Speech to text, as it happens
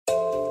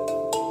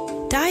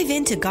Dive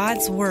into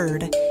God's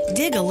Word.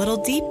 Dig a little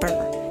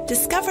deeper.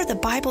 Discover the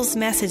Bible's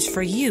message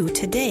for you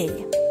today.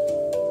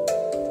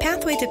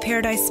 Pathway to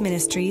Paradise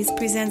Ministries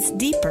presents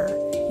Deeper,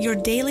 your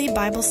daily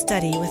Bible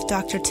study with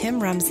Dr.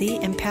 Tim Rumsey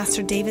and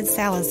Pastor David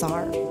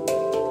Salazar.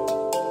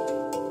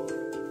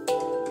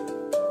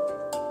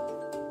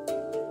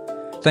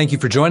 Thank you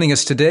for joining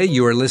us today.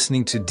 You are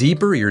listening to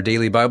Deeper, your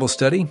daily Bible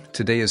study.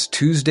 Today is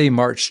Tuesday,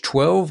 March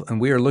 12, and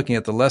we are looking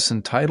at the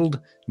lesson titled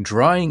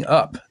Drying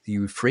Up the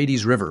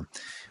Euphrates River.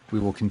 We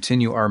will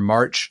continue our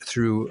march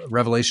through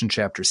Revelation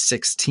chapter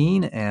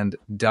 16 and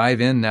dive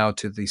in now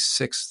to the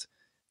sixth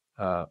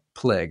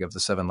plague of the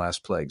seven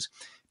last plagues.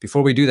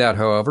 Before we do that,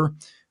 however,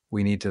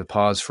 we need to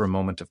pause for a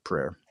moment of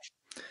prayer.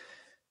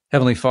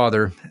 Heavenly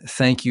Father,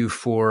 thank you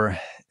for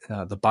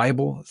the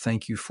Bible.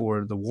 Thank you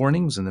for the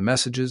warnings and the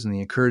messages and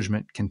the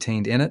encouragement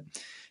contained in it.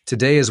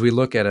 Today, as we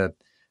look at a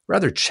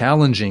rather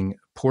challenging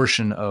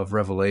portion of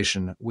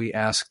Revelation, we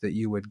ask that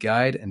you would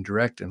guide and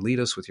direct and lead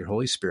us with your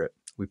Holy Spirit.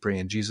 We pray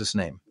in Jesus'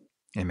 name.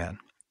 Amen.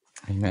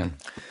 Amen.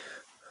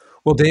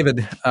 Well,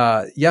 David,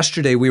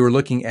 yesterday we were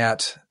looking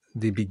at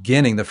the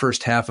beginning, the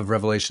first half of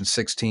Revelation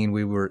 16.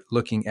 We were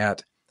looking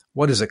at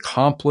what is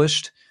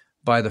accomplished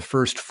by the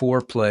first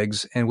four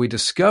plagues, and we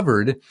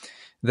discovered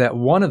that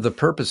one of the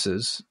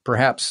purposes,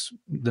 perhaps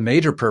the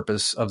major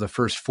purpose of the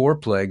first four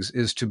plagues,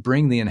 is to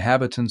bring the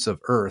inhabitants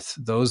of earth,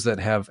 those that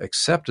have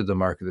accepted the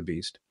mark of the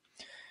beast,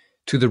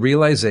 to the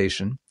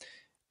realization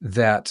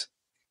that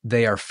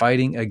they are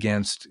fighting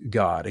against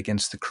God,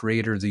 against the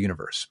creator of the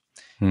universe.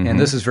 Mm-hmm. And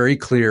this is very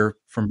clear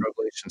from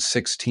Revelation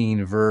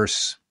 16,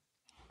 verse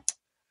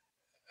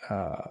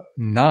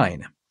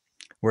 9,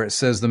 where it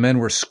says, "The men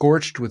were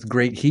scorched with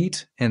great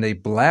heat, and they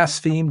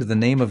blasphemed the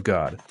name of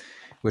God,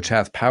 which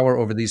hath power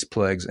over these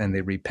plagues, and they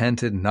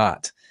repented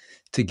not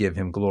to give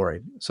him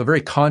glory." So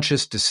very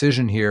conscious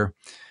decision here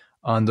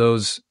on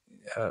those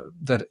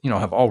that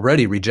have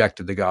already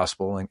rejected the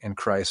gospel and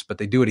Christ, but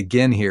they do it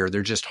again here.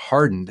 They're just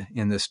hardened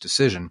in this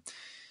decision.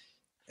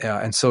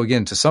 And so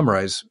again, to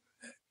summarize,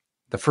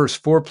 the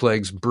first four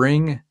plagues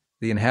bring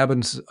the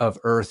inhabitants of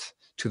earth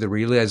to the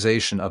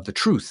realization of the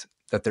truth,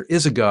 that there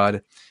is a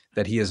God,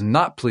 that he is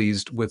not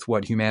pleased with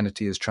what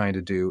humanity is trying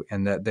to do,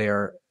 and that they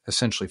are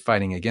essentially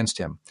fighting against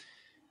him.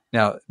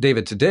 Now,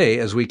 David, today,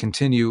 as we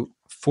continue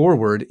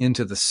forward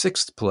into the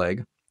sixth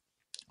plague,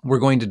 we're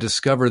going to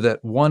discover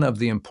that one of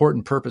the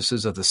important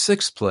purposes of the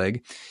sixth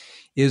plague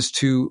is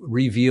to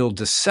reveal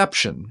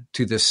deception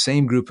to this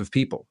same group of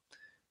people.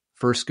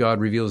 First, God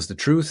reveals the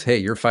truth. Hey,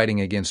 you're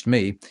fighting against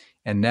me.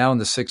 And now in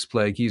the sixth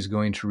plague, he's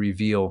going to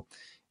reveal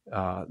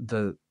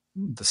the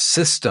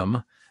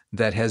system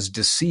that has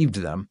deceived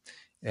them.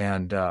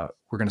 And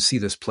we're going to see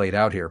this played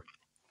out here.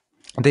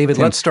 David,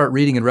 let's start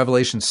reading in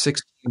Revelation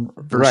 16,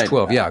 verse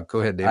 12. Yeah, go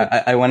ahead, David.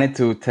 I wanted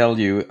to tell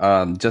you,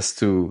 just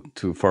to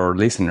for our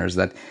listeners,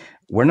 that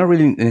we're not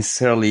really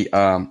necessarily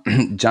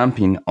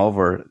jumping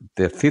over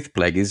the fifth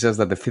plague. It's just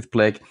that the fifth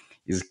plague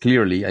is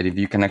clearly, and if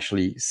you can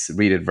actually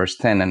read it, verse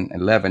 10 and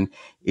 11,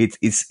 it's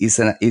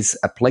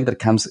a plague that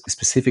comes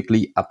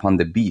specifically upon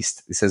the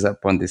beast. It says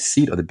upon the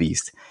seed of the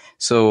beast.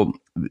 So,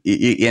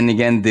 and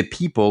again, the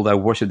people that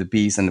worship the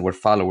beast and were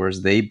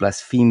followers, they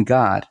blaspheme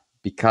God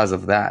because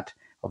of that,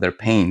 of their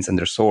pains and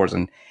their sores,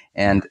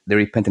 and they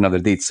repenting of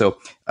their deeds. So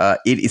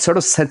it sort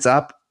of sets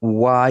up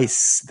why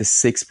the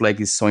sixth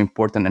plague is so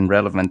important and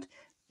relevant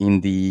in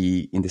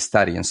the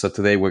study. And so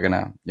today we're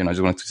gonna, I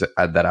just wanted to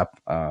add that up.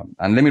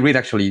 And let me read,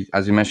 actually,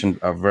 as you mentioned,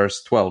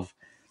 verse 12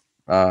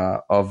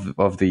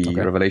 of the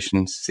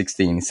Revelation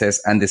 16. It says,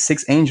 "And the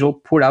sixth angel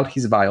poured out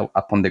his vial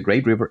upon the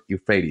great river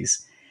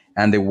Euphrates,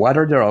 and the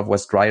water thereof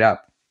was dried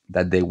up,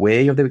 that the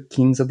way of the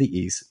kings of the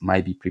east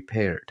might be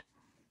prepared."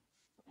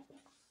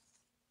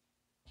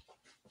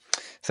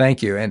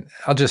 Thank you. And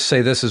I'll just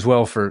say this as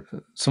well for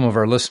some of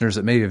our listeners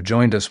that maybe have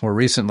joined us more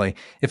recently.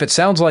 If it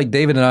sounds like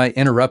David and I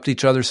interrupt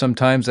each other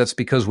sometimes, that's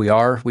because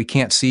we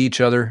can't see each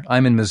other.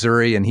 I'm in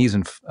Missouri and he's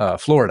in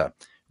Florida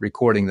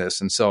recording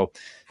this. And so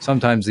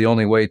sometimes the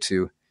only way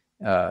to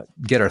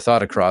get our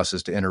thought across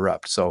is to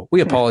interrupt. So we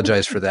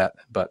apologize for that,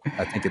 but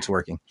I think it's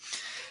working.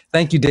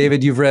 Thank you,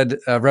 David. You've read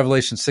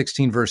Revelation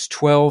 16, verse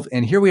 12.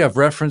 And here we have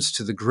reference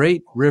to the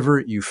great river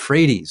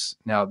Euphrates.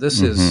 Now, this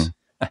is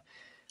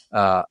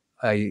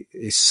a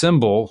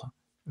symbol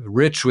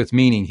rich with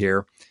meaning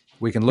here.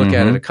 We can look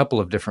at it a couple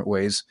of different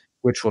ways,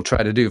 which we'll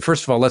try to do.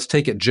 First of all, let's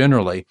take it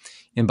generally.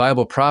 In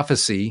Bible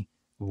prophecy,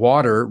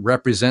 water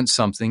represents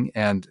something,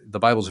 and the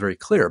Bible is very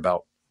clear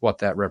about what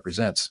that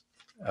represents.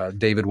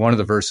 David, one of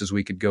the verses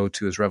we could go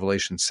to is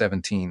Revelation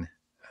 17,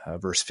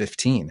 verse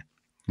 15.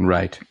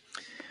 Right.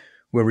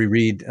 Where we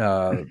read,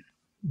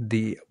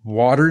 "The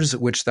waters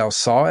which thou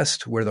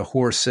sawest, where the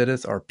whore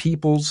sitteth, are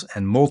peoples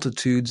and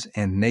multitudes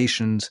and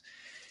nations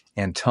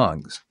and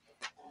tongues."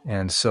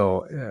 And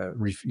so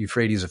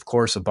Euphrates, of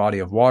course, a body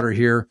of water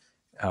here.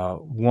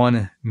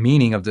 One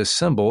meaning of this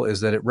symbol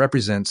is that it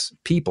represents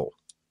people.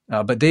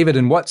 But David,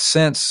 in what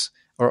sense,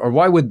 or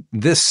why would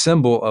this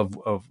symbol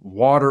of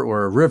water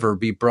or a river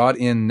be brought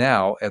in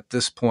now at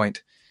this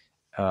point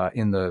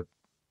in the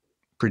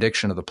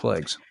prediction of the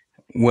plagues?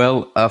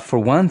 Well, for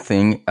one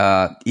thing,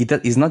 it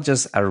is not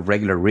just a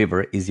regular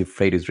river; it's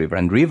Euphrates River,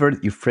 and River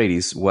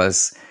Euphrates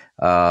was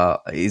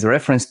is a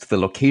reference to the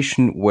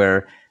location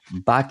where,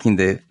 back in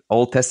the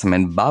Old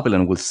Testament,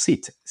 Babylon would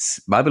sit.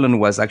 Babylon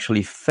was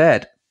actually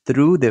fed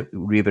through the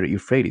river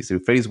Euphrates.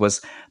 Euphrates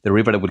was the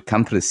river that would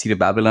come to the city of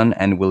Babylon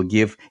and will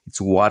give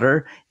its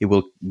water. It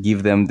will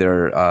give them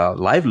their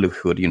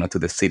livelihood, to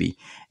the city.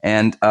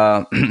 And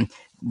the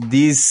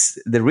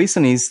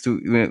reason is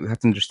to you have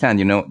to understand,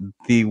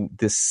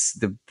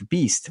 the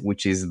beast,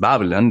 which is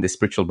Babylon, the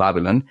spiritual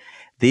Babylon.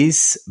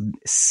 This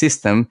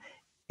system,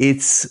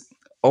 it's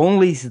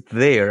only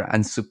there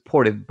and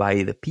supported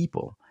by the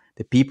people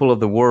of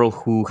the world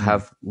who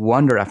have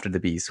wandered after the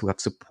beast, who have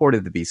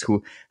supported the beast,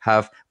 who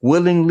have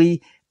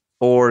willingly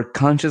or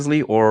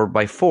consciously or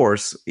by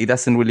force, it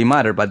doesn't really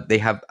matter, but they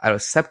have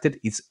accepted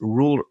its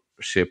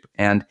rulership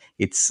and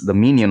its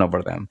dominion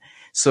over them.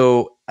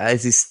 So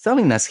as it's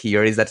telling us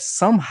here is that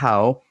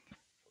somehow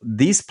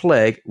this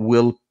plague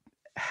will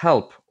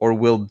help or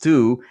will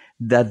do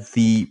that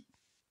the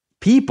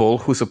people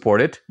who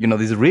support it,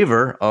 this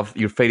river of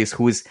Euphrates,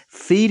 who is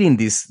feeding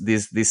this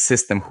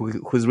system,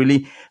 who's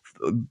really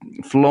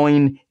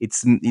flowing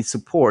its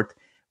support,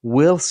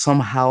 will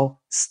somehow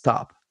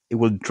stop. It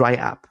will dry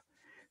up.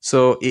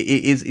 So it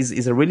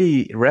is a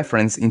really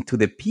reference into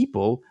the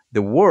people.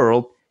 The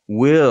world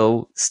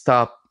will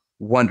stop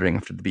wandering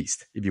after the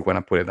beast, if you want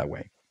to put it that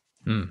way.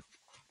 Now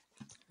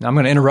I'm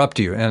going to interrupt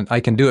you, and I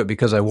can do it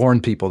because I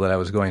warned people that I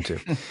was going to.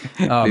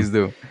 Please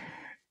do.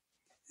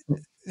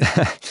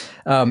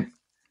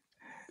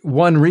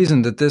 One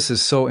reason that this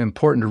is so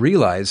important to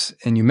realize,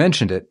 and you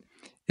mentioned it,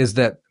 is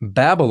that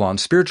Babylon,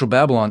 spiritual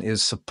Babylon,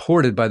 is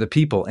supported by the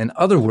people. In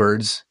other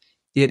words,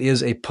 it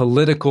is a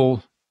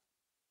political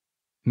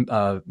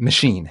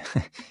machine.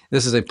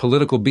 This is a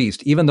political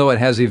beast. Even though it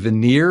has a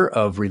veneer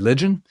of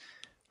religion,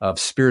 of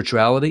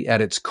spirituality,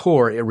 at its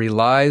core, it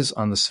relies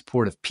on the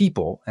support of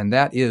people, and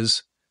that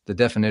is the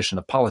definition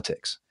of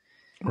politics.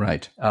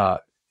 Right. Now,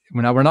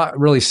 we're not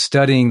really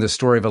studying the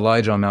story of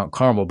Elijah on Mount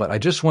Carmel, but I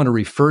just want to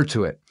refer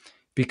to it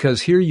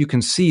because here you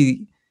can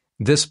see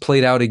this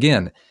played out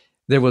again.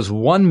 There was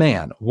one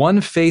man,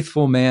 one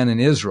faithful man in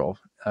Israel,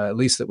 at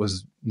least that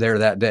was there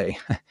that day.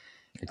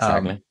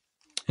 Exactly.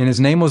 And his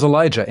name was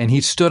Elijah, and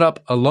he stood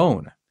up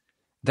alone.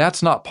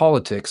 That's not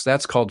politics.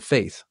 That's called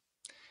faith.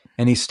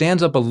 And he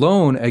stands up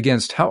alone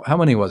against, how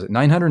many was it?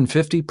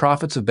 950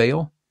 prophets of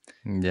Baal?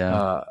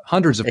 Yeah.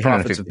 Hundreds of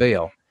prophets of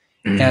Baal.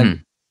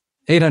 And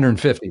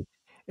 850.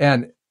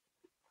 And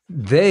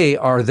they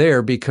are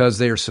there because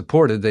they are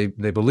supported, they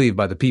believe,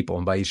 by the people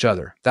and by each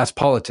other. That's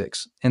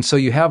politics. And so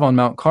you have on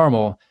Mount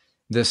Carmel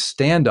this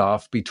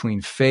standoff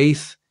between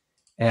faith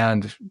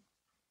and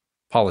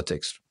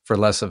politics, for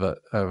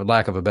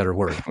lack of a better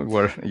word.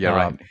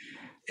 Right.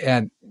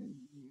 And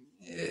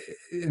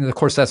of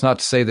course, that's not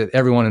to say that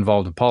everyone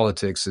involved in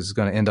politics is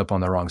going to end up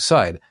on the wrong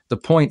side. The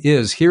point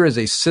is, here is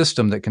a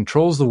system that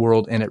controls the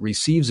world, and it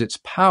receives its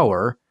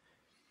power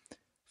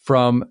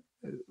from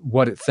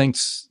what it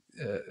thinks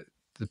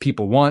the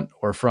people want,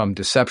 or from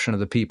deception of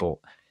the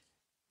people,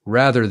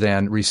 rather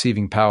than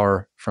receiving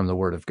power from the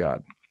Word of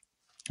God.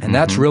 And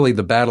that's really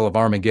the Battle of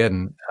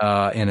Armageddon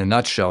in a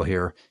nutshell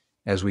here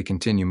as we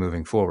continue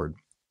moving forward.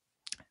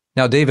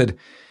 Now, David,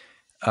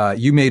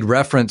 you made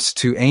reference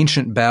to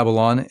ancient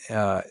Babylon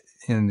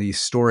in the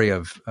story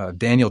of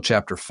Daniel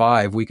chapter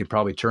 5. We could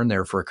probably turn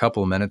there for a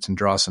couple of minutes and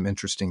draw some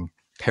interesting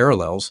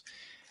parallels.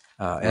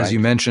 As you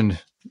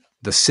mentioned,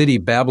 the city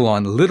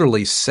Babylon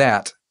literally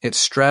it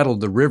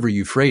straddled the river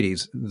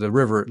Euphrates. The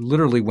river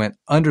literally went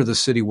under the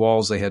city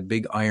walls. They had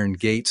big iron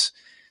gates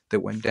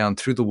that went down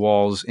through the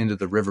walls into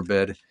the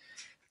riverbed.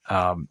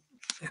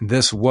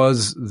 This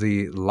was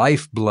the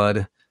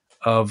lifeblood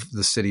of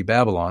the city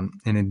Babylon.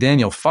 And in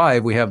Daniel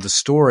 5, we have the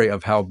story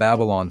of how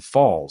Babylon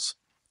falls.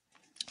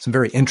 Some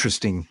very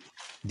interesting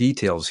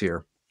details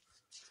here.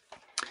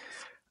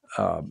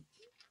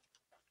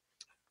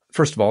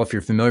 First of all, if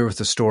you're familiar with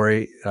the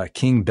story,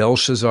 King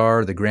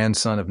Belshazzar, the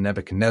grandson of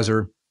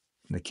Nebuchadnezzar,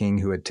 the king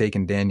who had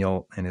taken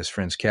Daniel and his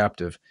friends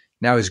captive,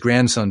 now his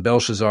grandson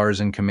Belshazzar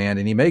is in command,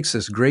 and he makes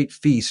this great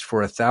feast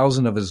for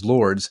 1,000 of his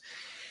lords.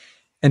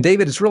 And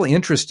David, it's really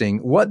interesting.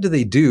 What do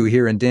they do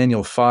here in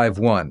Daniel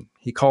 5:1?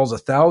 He calls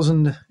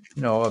 1,000,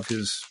 of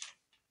his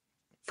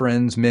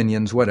friends,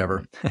 minions,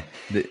 whatever.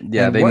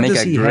 What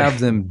does he have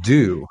them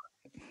do?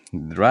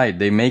 Right.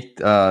 They make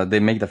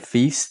the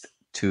feast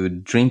to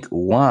drink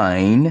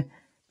wine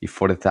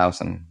before the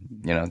 1,000.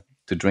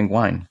 To drink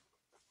wine.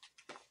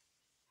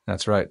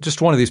 That's right.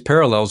 Just one of these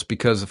parallels,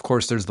 because of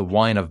course there's the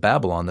wine of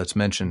Babylon that's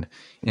mentioned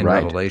in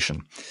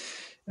Revelation.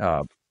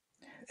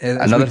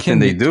 Another thing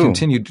they do.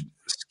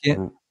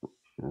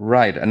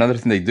 Right. Another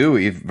thing they do,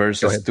 if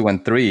verses 2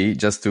 and 3,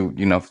 just to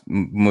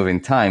move in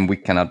time, we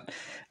cannot.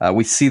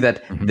 We see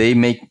that they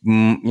make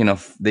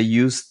they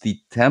use the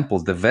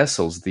temples, the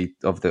vessels,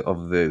 of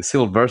the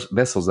silver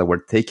vessels that were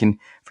taken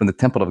from the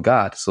temple of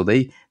God. So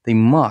they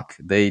mock.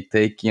 They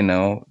take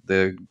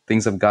the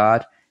things of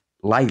God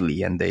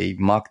lightly, and they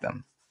mock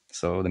them.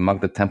 So they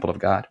mock the temple of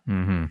God.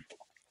 Mm-hmm.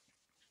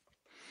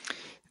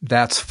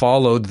 That's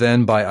followed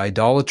then by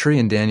idolatry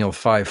in Daniel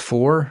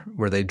 5:4,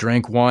 where they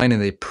drank wine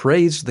and they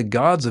praised the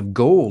gods of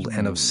gold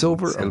and of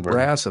silver, of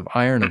brass, of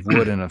iron, of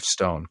wood, and of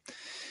stone.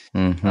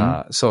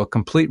 So a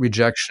complete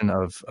rejection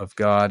of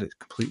God, a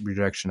complete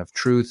rejection of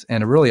truth,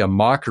 and really a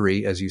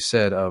mockery, as you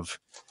said, of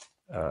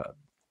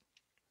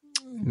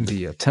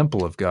the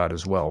temple of God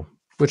as well,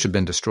 which had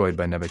been destroyed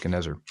by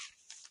Nebuchadnezzar.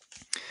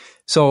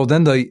 So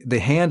then the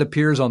hand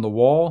appears on the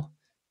wall,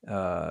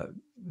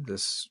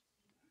 this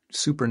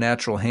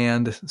supernatural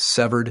hand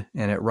severed,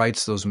 and it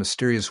writes those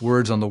mysterious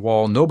words on the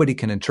wall. Nobody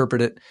can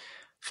interpret it.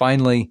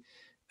 Finally,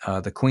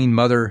 the Queen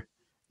Mother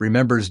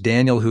remembers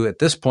Daniel, who at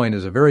this point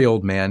is a very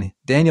old man.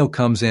 Daniel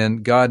comes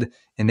in. God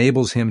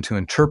enables him to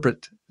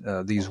interpret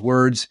these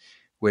words,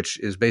 which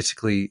is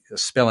basically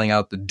spelling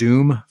out the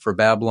doom for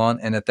Babylon.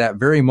 And at that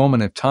very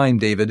moment of time,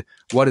 David,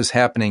 what is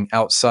happening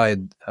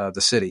outside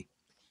the city?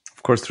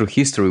 Of course, through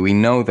history, we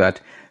know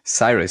that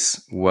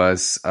Cyrus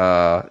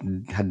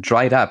had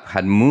dried up,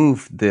 had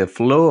moved the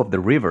flow of the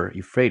river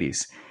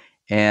Euphrates,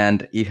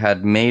 and it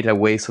had made a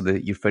way so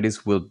that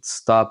Euphrates would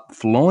stop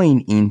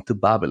flowing into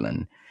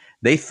Babylon.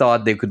 They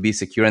thought they could be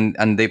secure,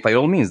 and they, by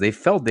all means, they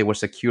felt they were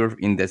secure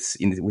within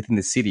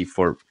the city.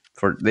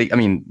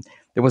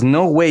 There was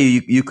no way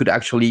you could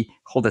actually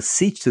hold a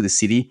siege to the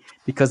city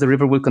because the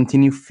river will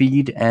continue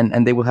feed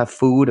and they will have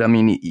food.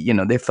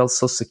 They felt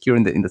so secure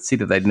in the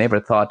city that they never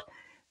thought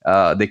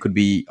they could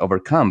be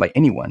overcome by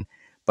anyone.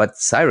 But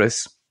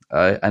Cyrus,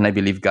 and I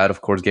believe God,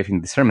 of course, gave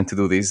him discernment to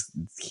do this.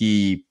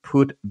 He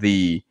put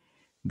the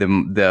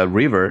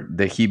river,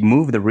 he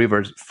moved the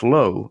river's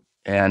flow,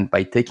 and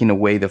by taking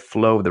away the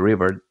flow of the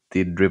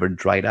river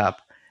dried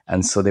up,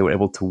 and so they were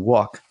able to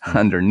walk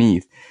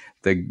underneath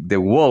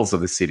the walls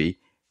of the city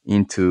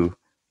into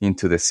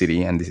the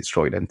city and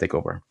destroy it and take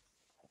over.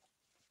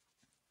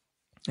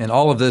 And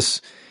all of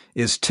this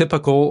is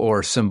typical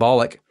or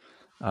symbolic,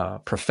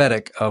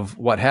 prophetic of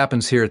what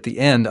happens here at the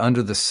end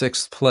under the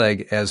sixth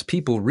plague, as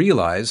people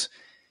realize,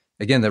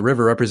 again, the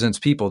river represents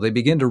people. They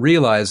begin to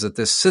realize that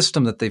this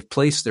system that they've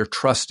placed their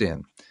trust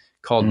in,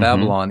 called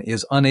Babylon,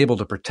 is unable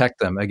to protect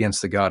them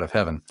against the God of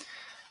heaven.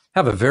 I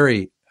have a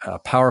very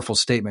powerful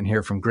statement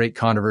here from Great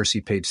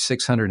Controversy, page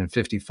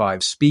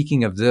 655,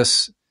 speaking of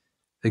this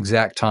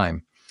exact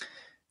time.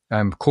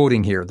 I'm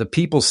quoting here, "The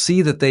people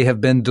see that they have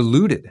been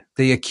deluded.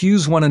 They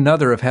accuse one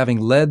another of having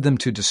led them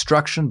to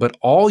destruction, but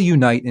all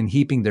unite in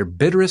heaping their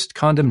bitterest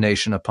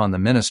condemnation upon the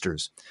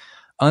ministers.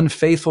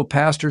 Unfaithful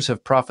pastors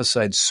have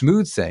prophesied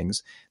smooth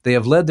things. They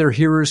have led their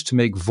hearers to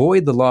make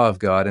void the law of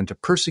God and to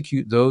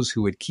persecute those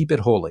who would keep it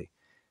holy.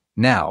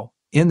 Now,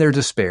 in their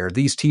despair,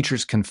 these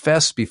teachers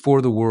confess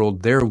before the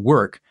world their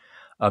work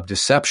of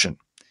deception,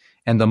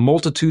 and the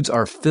multitudes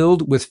are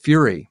filled with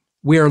fury.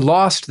 'We are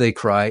lost,' they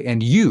cry,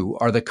 'and you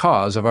are the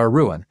cause of our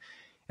ruin.'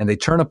 And they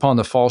turn upon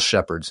the false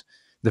shepherds.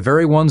 The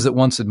very ones that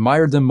once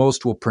admired them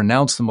most will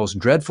pronounce the most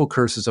dreadful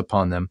curses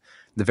upon them.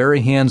 The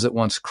very hands that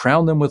once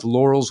crowned them with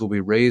laurels will be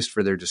raised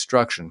for their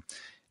destruction.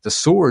 The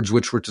swords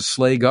which were to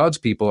slay God's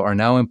people are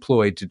now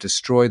employed to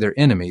destroy their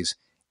enemies.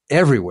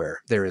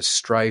 Everywhere there is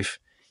strife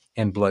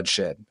and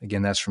bloodshed."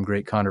 Again, that's from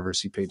Great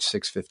Controversy, page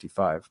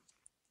 655.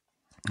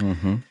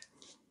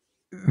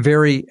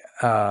 Very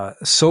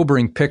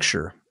sobering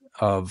picture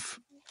of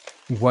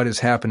what is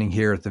happening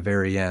here at the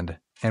very end.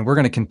 And we're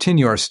going to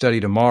continue our study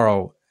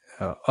tomorrow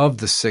of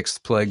the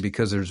sixth plague,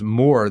 because there's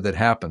more that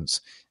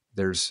happens.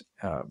 There's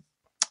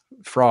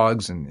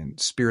frogs and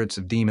spirits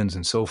of demons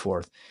and so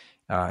forth.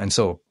 And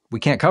so we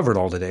can't cover it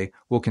all today.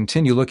 We'll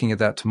continue looking at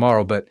that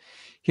tomorrow. But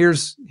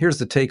here's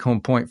the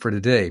take-home point for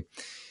today.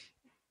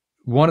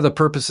 One of the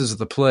purposes of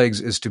the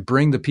plagues is to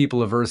bring the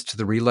people of earth to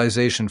the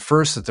realization,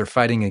 first, that they're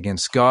fighting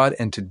against God,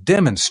 and to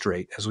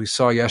demonstrate, as we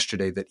saw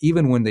yesterday, that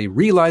even when they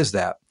realize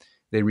that,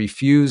 they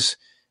refuse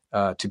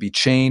to be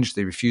changed.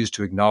 They refuse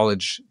to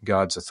acknowledge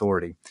God's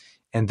authority.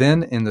 And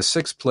then in the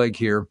sixth plague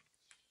here,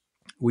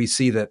 we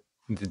see that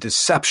the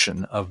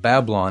deception of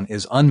Babylon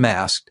is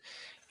unmasked,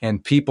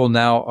 and people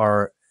now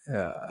are,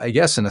 I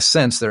guess in a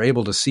sense, they're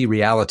able to see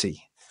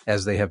reality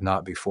as they have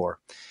not before.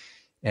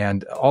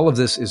 And all of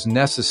this is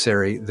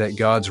necessary that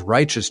God's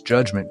righteous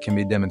judgment can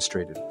be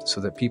demonstrated,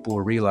 so that people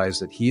will realize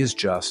that He is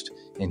just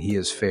and He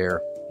is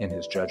fair in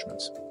His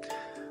judgments.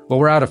 Well,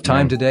 we're out of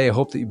time today. I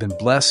hope that you've been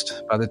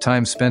blessed by the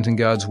time spent in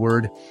God's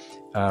Word.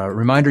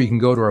 Reminder, you can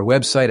go to our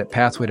website at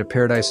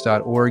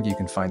pathwaytoparadise.org. You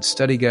can find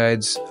study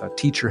guides,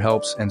 teacher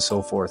helps, and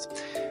so forth.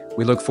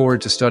 We look forward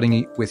to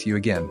studying with you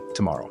again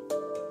tomorrow.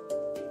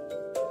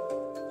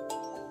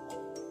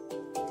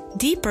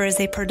 Deeper is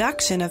a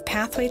production of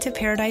Pathway to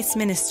Paradise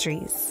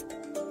Ministries.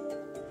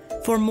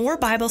 For more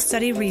Bible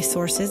study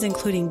resources,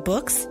 including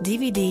books,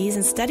 DVDs,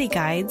 and study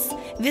guides,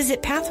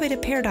 visit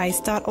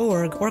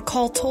pathwaytoparadise.org or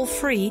call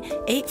toll-free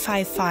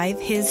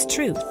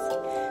 855-HIS-TRUTH.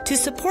 To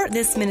support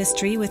this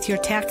ministry with your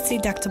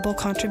tax-deductible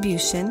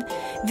contribution,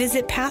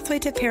 visit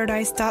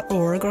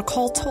pathwaytoparadise.org or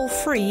call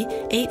toll-free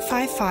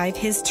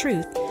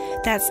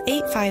 855-HIS-TRUTH. That's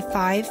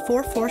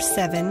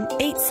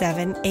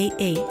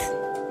 855-447-8788.